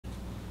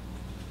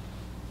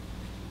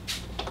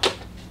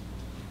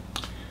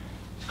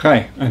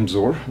Hi, I'm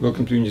Zor.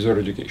 Welcome to Unizor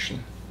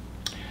Education.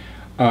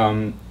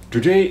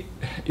 Today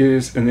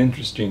is an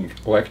interesting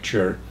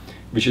lecture,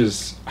 which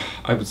is,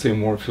 I would say,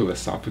 more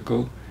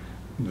philosophical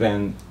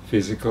than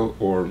physical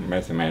or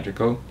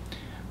mathematical,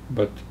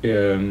 but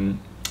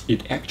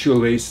it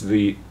actually lays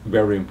the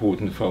very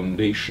important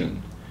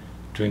foundation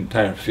to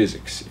entire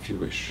physics, if you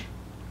wish.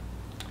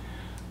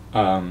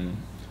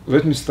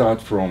 Let me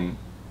start from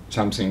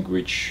something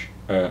which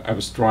I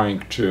was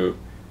trying to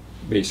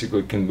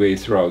basically convey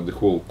throughout the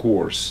whole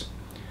course,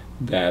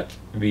 that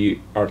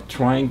we are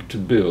trying to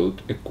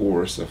build a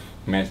course of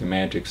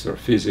mathematics or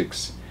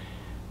physics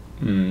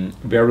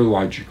very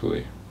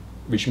logically,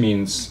 which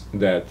means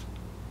that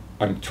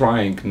I'm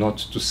trying not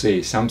to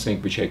say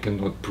something which I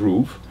cannot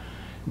prove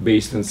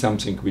based on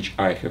something which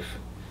I have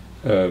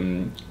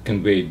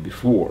conveyed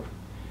before,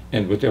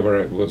 and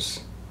whatever I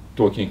was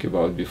talking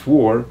about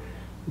before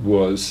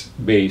was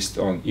based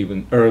on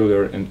even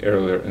earlier and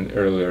earlier and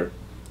earlier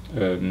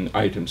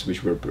items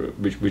which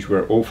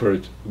were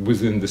offered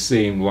within the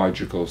same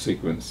logical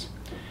sequence,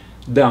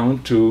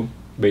 down to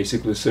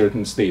basically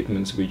certain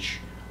statements which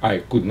I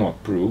could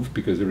not prove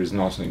because there is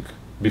nothing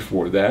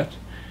before that,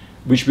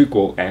 which we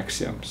call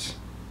axioms.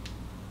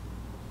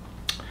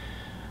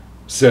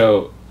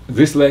 So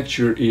this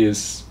lecture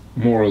is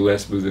more or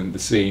less within the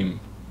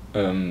same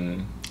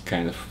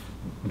kind of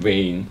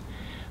vein.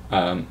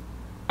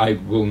 I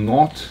will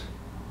not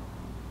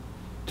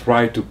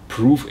try to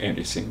prove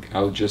anything.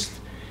 I'll just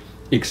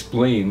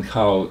explain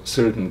how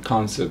certain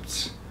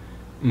concepts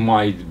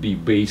might be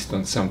based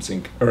on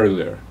something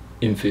earlier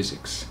in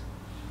physics.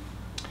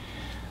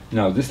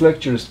 Now, this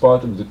lecture is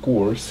part of the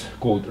course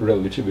called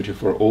Relativity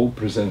for All,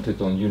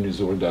 presented on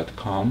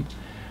unizor.com,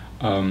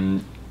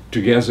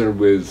 together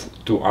with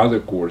two other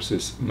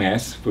courses,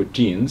 Math for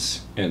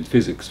Teens and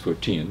Physics for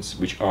Teens,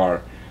 which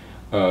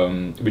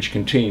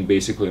contain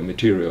basically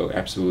material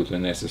absolutely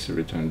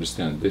necessary to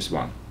understand this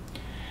one.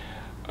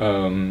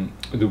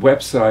 The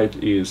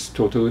website is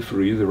totally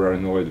free. There are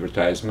no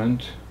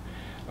advertisements.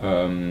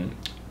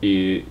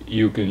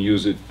 You can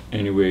use it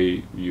any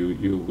way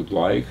you would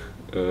like.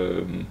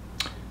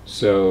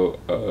 So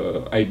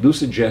I do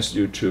suggest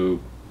you to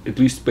at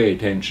least pay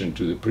attention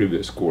to the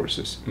previous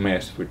courses,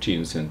 Math for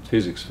Teens and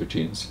Physics for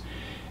Teens,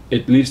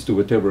 at least to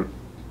whatever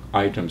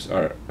items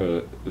are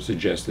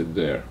suggested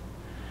there,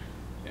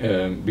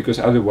 because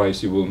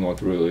otherwise you will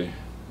not really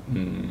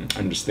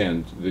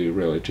understand the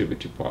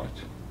relativity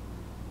part.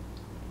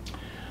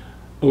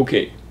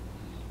 Okay,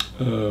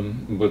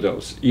 what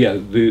else? Yeah,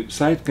 the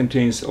site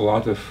contains a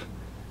lot of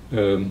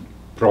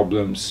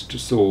problems to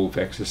solve,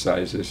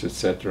 exercises,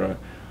 etc.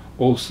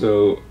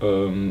 Also,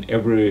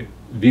 every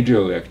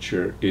video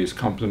lecture is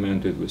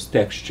complemented with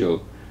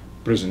textual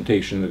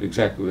presentation of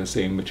exactly the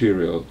same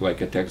material, like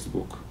a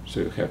textbook.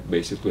 So you have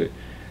basically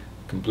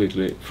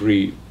completely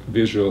free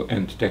visual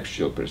and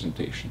textual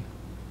presentation.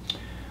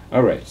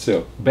 All right,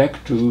 so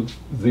back to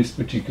this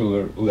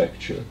particular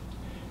lecture.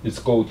 It's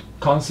called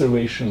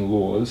Conservation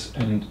Laws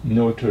and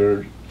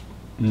Noether's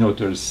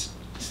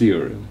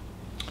Theorem.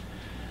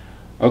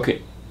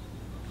 Okay,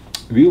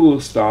 we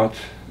will start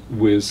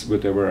with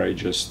whatever I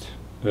just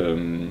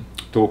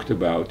talked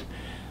about,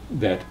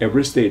 that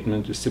every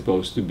statement is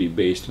supposed to be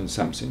based on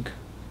something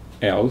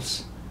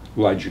else,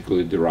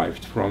 logically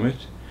derived from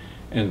it,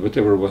 and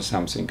whatever was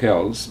something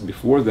else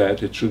before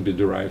that, it should be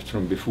derived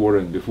from before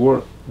and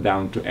before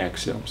down to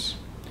axioms.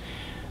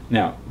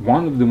 Now,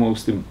 one of the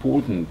most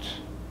important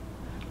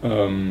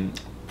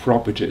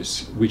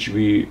properties which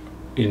we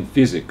in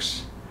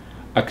physics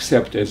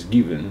accept as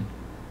given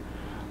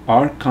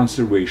are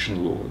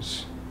conservation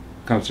laws.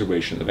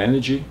 Conservation of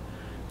energy,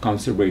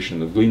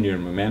 conservation of linear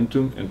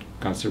momentum, and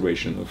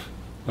conservation of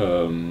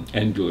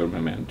angular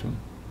momentum.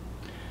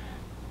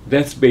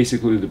 That's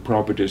basically the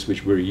properties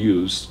which were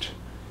used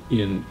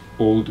in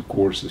all the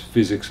course of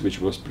physics which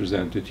was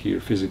presented here,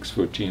 Physics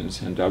for Teens,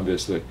 and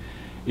obviously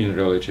in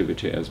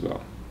relativity as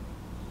well.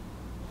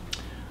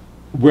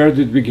 Where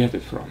did we get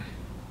it from?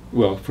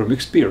 Well, from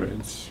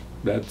experience.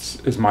 That's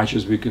as much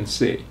as we can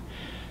say.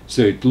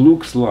 So it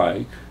looks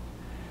like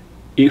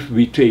if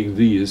we take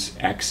these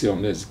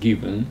axioms as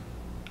given,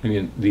 I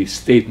mean these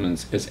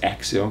statements as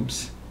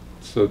axioms,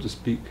 so to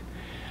speak,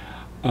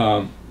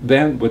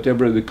 then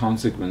whatever the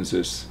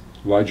consequences,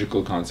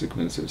 logical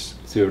consequences,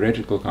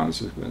 theoretical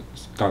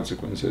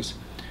consequences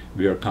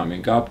we are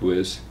coming up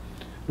with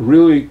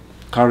really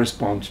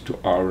correspond to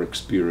our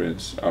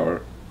experience,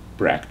 our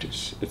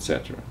practice,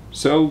 etc.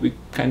 So we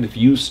kind of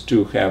used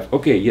to have,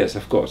 okay, yes,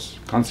 of course,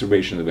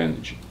 conservation of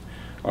energy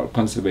or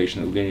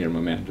conservation of linear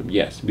momentum.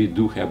 Yes, we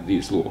do have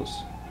these laws.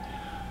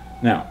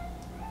 Now,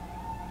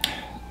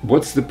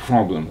 what's the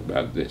problem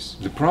about this?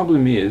 The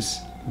problem is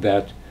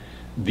that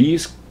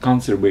these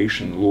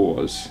conservation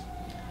laws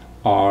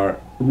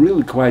are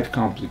really quite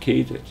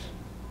complicated.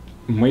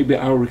 Maybe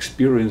our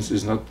experience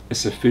is not a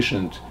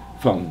sufficient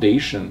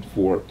foundation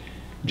for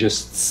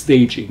just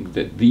stating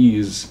that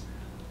these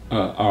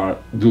are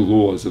the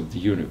laws of the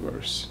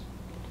universe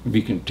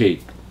we can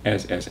take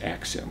as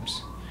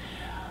axioms.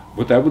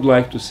 What I would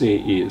like to say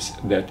is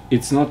that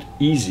it's not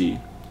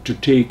easy to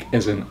take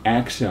as an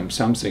axiom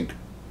something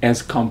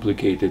as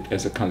complicated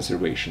as a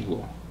conservation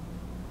law.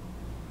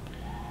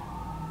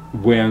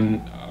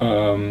 When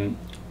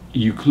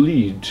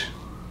Euclid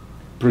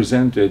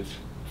presented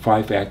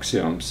 5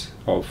 axioms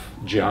of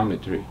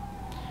geometry,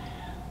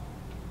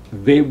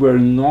 they were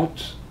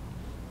not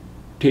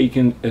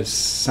taken as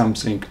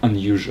something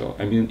unusual.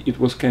 I mean, it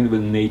was kind of a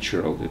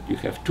natural that you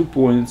have 2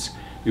 points,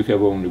 you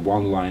have only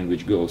one line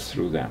which goes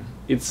through them.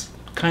 It's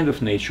kind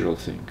of natural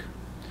thing.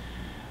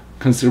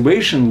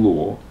 Conservation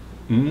law,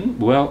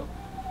 well,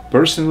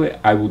 personally,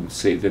 I wouldn't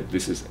say that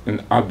this is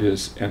an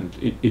obvious and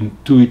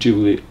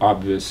intuitively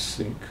obvious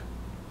thing.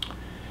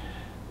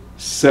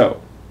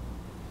 So,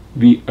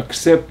 we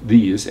accept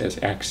these as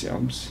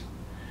axioms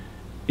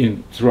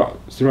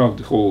throughout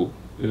the whole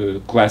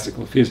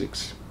classical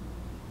physics.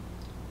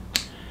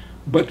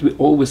 But we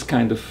always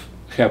kind of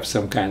have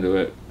some kind of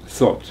a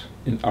thought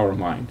in our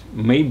mind.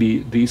 Maybe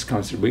these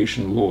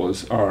conservation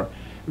laws are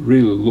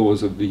real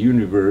laws of the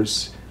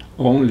universe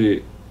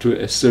only to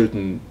a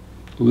certain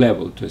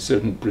level, to a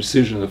certain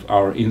precision of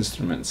our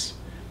instruments,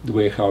 the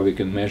way how we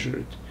can measure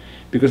it.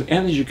 Because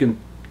energy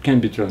can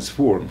be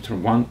transformed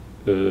from one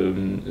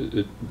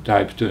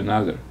type to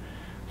another,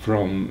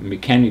 from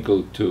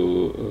mechanical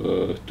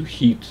to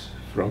heat,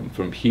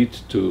 from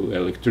heat to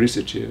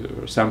electricity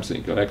or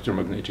something,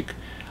 electromagnetic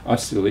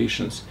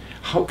oscillations.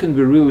 How can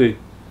we really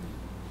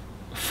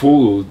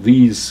follow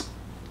these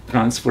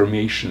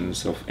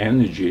transformations of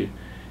energy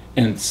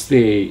and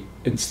state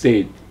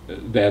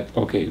that,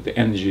 okay, the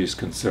energy is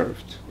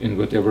conserved in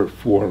whatever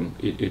form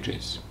it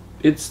is?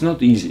 It's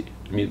not easy.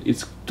 I mean,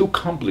 it's too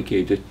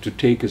complicated to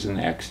take as an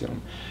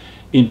axiom.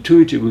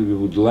 Intuitively, we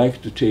would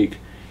like to take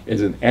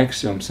as an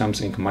axiom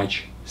something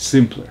much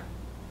simpler,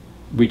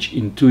 which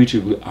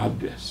intuitively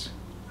obvious.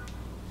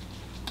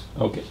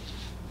 Okay.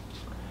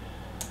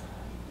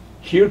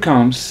 Here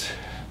comes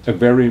a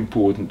very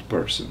important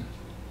person.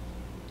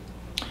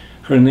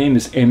 Her name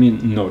is Emmy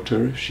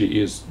Noether.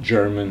 She is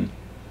German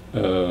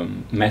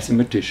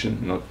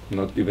mathematician,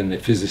 not even a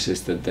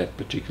physicist at that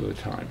particular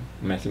time,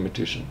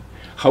 mathematician.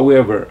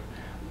 However,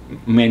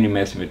 many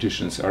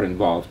mathematicians are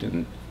involved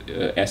in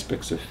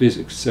aspects of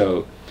physics.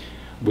 So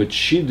what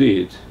she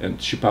did,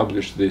 and she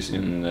published this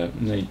in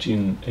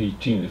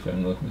 1918, if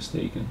I'm not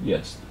mistaken.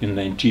 Yes, in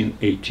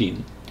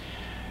 1918.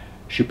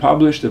 She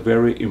published a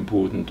very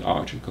important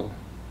article,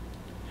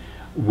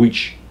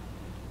 which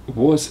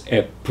was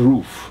a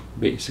proof,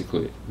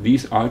 basically.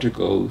 These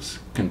articles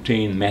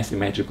contain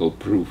mathematical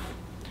proof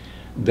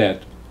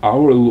that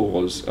our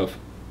laws of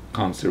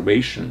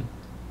conservation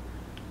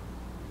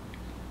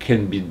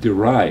can be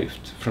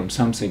derived from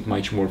something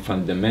much more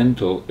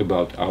fundamental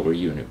about our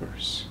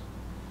universe.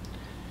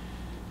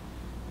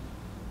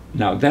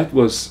 Now, that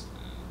was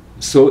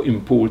so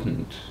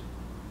important,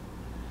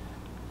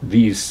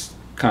 these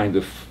kind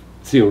of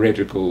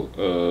theoretical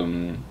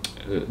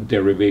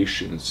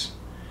derivations,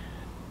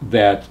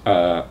 that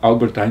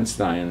Albert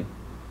Einstein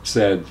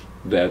said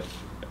that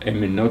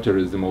Emmy Noether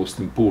is the most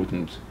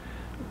important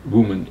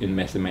woman in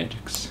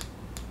mathematics.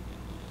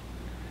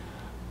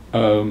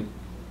 So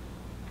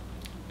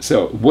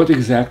what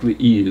exactly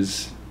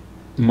is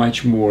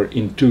much more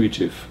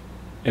intuitive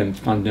and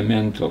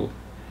fundamental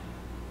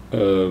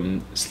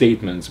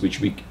statements which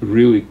we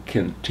really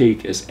can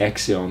take as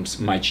axioms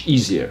much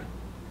easier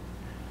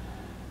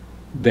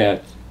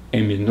that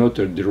Emmy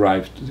Noether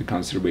derived the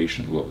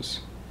conservation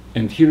laws?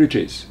 And here it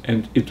is,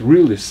 and it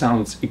really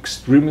sounds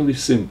extremely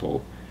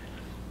simple.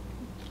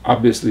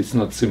 Obviously, it's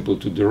not simple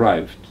to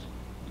derive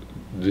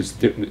this,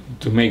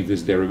 to make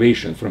this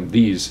derivation from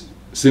these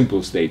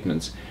simple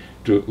statements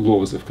to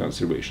laws of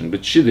conservation,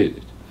 but she did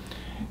it.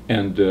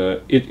 And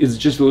it is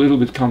just a little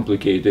bit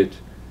complicated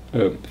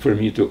for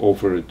me to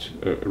offer it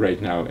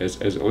right now as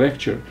a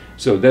lecture.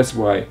 So that's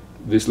why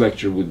this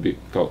lecture would be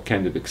called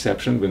kind of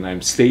exception, when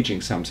I'm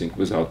stating something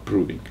without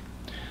proving.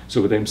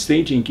 So what I'm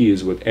stating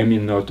is what Emmy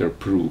Noether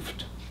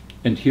proved,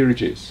 and here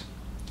it is.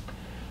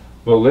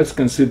 Well, let's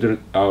consider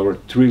our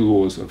 3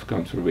 laws of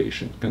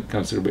conservation,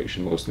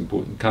 most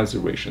important: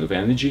 conservation of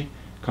energy,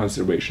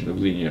 conservation of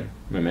linear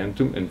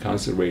momentum, and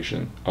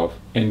conservation of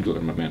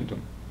angular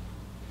momentum.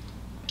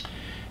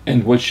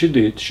 And what she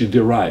did, she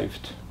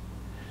derived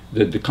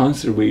that the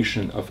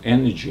conservation of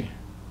energy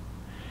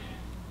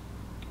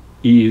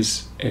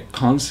is a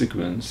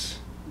consequence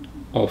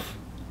of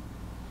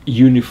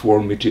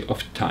uniformity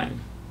of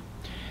time.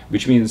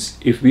 Which means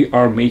if we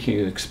are making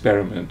an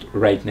experiment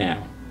right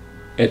now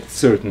at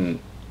certain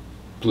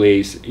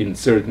place, in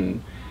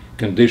certain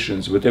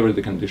conditions, whatever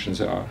the conditions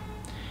are,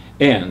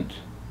 and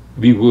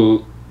we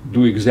will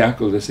do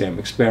exactly the same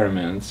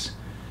experiments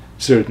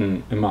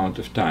certain amount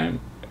of time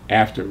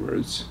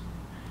afterwards,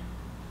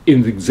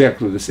 in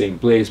exactly the same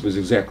place with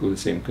exactly the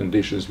same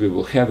conditions, we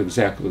will have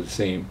exactly the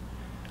same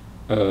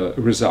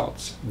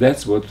results.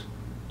 That's what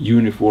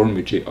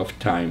uniformity of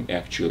time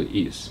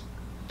actually is.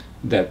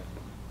 That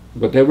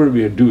whatever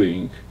we are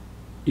doing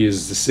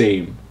is the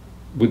same,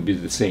 would be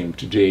the same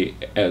today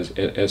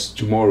as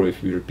tomorrow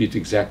if we repeat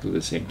exactly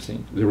the same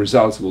thing. The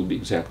results will be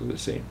exactly the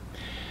same.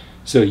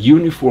 So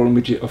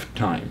uniformity of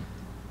time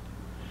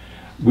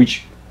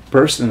which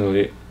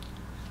personally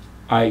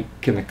I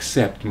can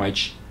accept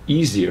much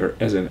easier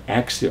as an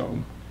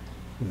axiom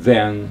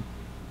than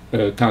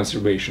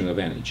conservation of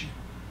energy.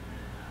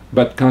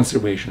 But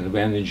conservation of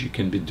energy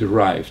can be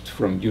derived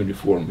from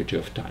uniformity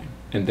of time,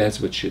 and that's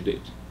what she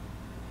did.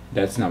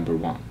 That's number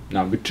one.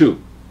 Number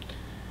two,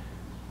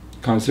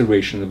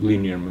 conservation of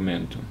linear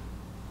momentum.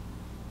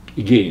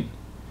 Again,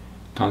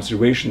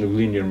 conservation of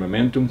linear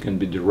momentum can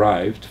be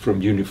derived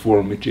from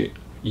uniformity,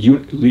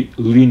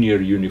 linear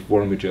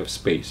uniformity of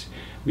space,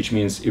 which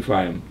means if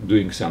I am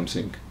doing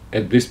something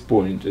at this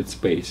point in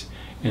space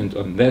and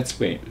on that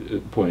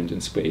point in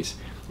space,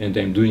 and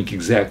I'm doing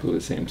exactly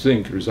the same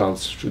thing,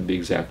 results should be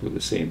exactly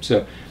the same.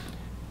 So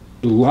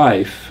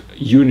life,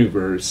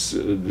 universe,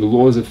 the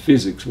laws of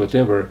physics,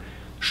 whatever,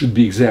 should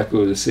be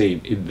exactly the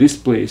same in this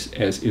place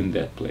as in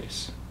that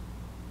place.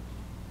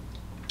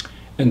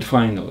 And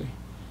finally,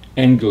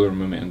 angular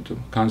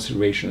momentum,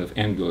 conservation of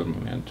angular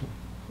momentum.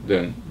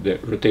 Then the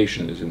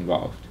rotation is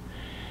involved.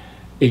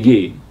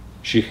 Again,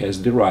 she has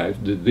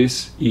derived that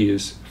this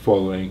is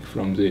following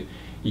from the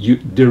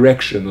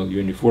directional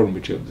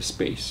uniformity of the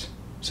space.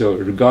 So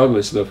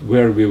regardless of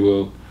where we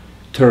will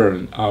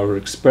turn our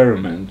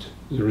experiment,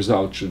 the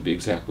result should be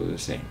exactly the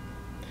same.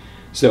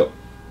 So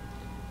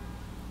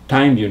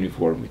time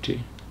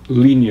uniformity,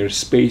 linear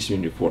space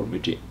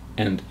uniformity,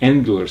 and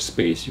angular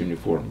space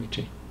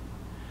uniformity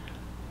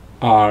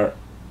are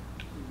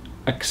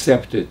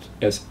accepted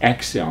as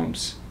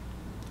axioms,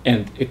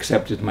 and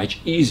accepted much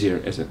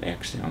easier as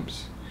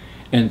axioms.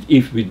 And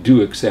if we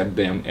do accept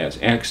them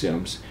as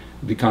axioms,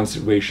 the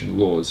conservation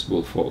laws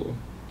will follow.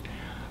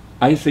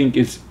 I think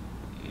it's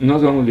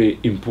not only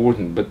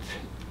important, but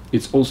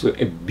it's also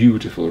a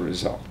beautiful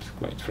result,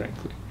 quite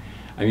frankly.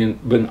 I mean,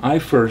 when I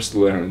first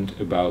learned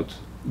about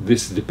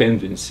this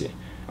dependency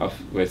of,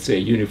 let's say,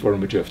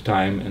 uniformity of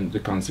time and the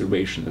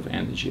conservation of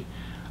energy,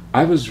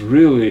 I was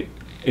really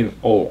in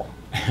awe.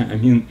 I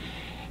mean,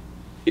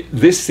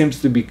 this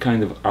seems to be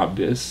kind of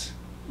obvious,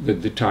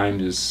 that the time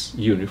is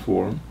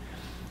uniform.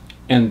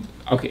 And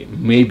okay,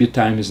 maybe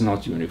time is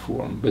not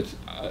uniform, but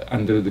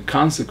under the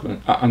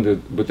under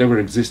whatever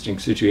existing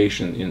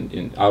situation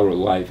in our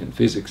life in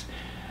physics,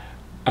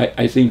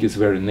 I think it's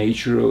very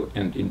natural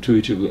and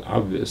intuitively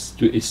obvious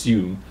to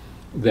assume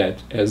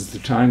that as the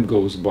time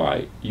goes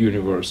by,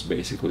 universe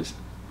basically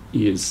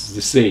is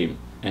the same,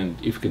 and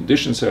if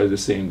conditions are the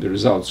same, the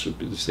results should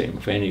be the same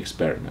of any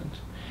experiment.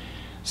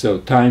 So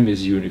time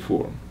is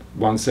uniform.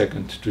 1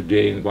 second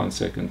today and 1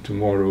 second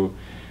tomorrow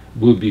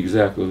will be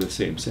exactly the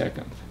same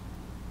second.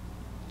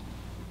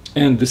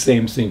 And the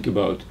same thing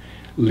about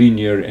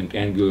linear and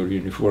angular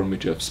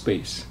uniformity of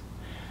space.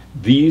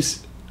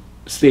 These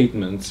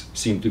statements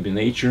seem to be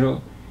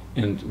natural,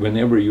 and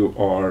whenever you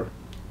are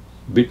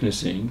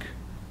witnessing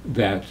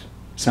that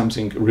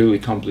something really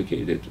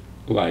complicated,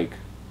 like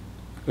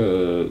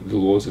the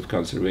laws of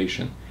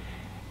conservation,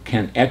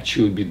 can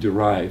actually be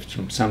derived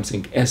from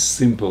something as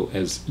simple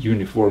as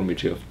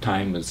uniformity of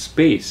time and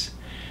space,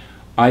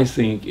 I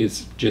think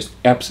it's just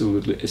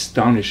absolutely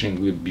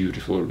astonishingly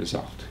beautiful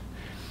result.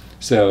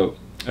 So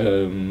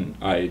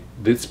I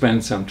did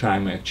spend some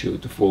time actually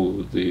to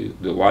follow the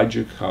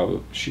logic,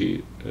 how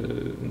she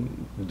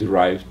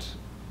derived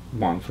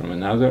one from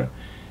another,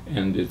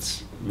 and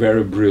it's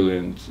very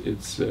brilliant.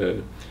 It's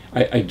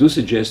I do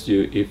suggest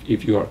you,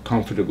 if you are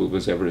comfortable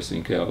with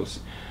everything else,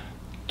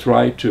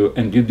 try to,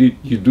 and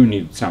you do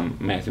need some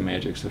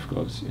mathematics, of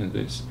course, in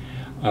this.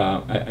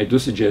 I do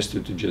suggest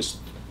you to just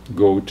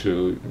go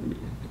to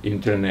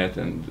internet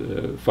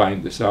and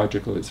find this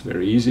article. It's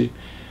very easy,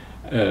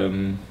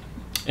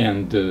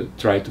 and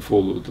try to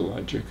follow the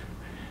logic.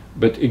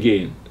 But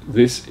again,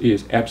 this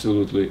is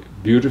absolutely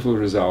beautiful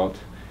result,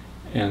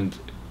 and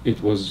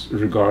it was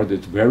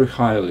regarded very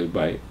highly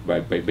by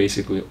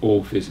basically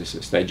all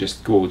physicists. I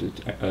just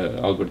quoted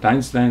Albert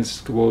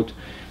Einstein's quote,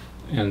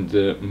 and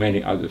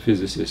many other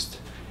physicists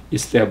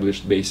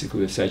established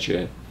basically such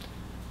a,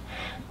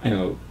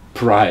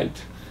 pride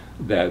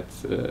that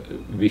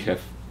we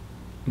have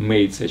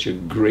made such a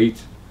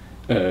great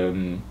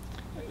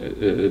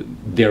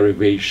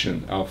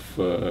derivation of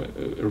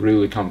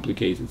really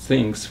complicated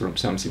things from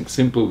something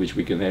simple, which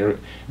we can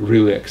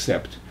really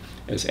accept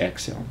as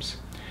axioms.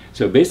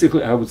 So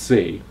basically, I would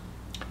say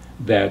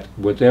that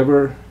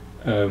whatever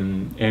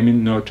Emmy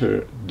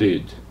Noether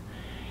did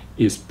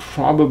is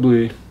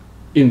probably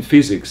in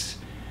physics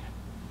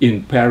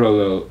in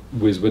parallel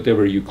with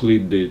whatever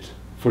Euclid did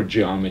for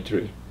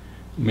geometry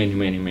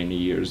many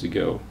years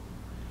ago.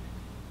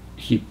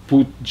 He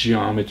put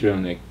geometry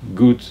on a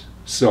good,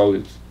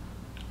 solid,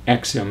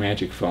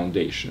 axiomatic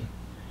foundation,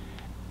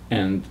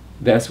 and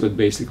that's what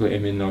basically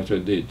Emmy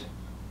Noether did.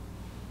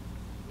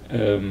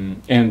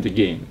 And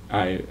again,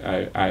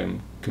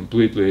 I'm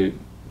completely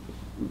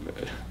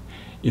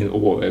in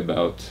awe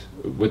about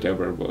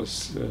whatever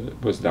was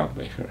done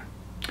by her.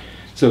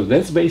 So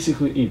that's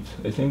basically it.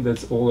 I think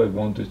that's all I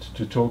wanted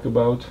to talk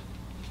about.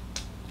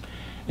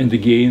 And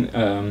again,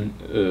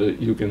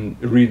 you can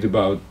read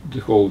about the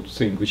whole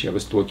thing which I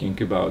was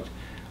talking about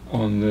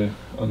on the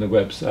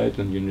website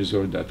on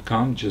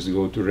unizor.com. Just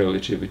go to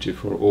Relativity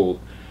for All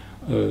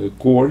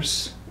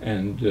course,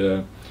 and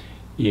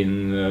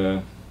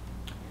in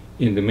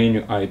the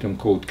menu item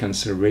called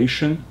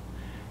Conservation,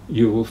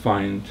 you will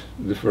find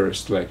the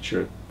first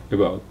lecture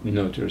about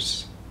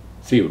Noether's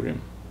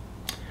theorem.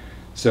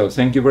 So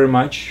thank you very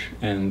much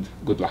and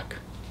good luck.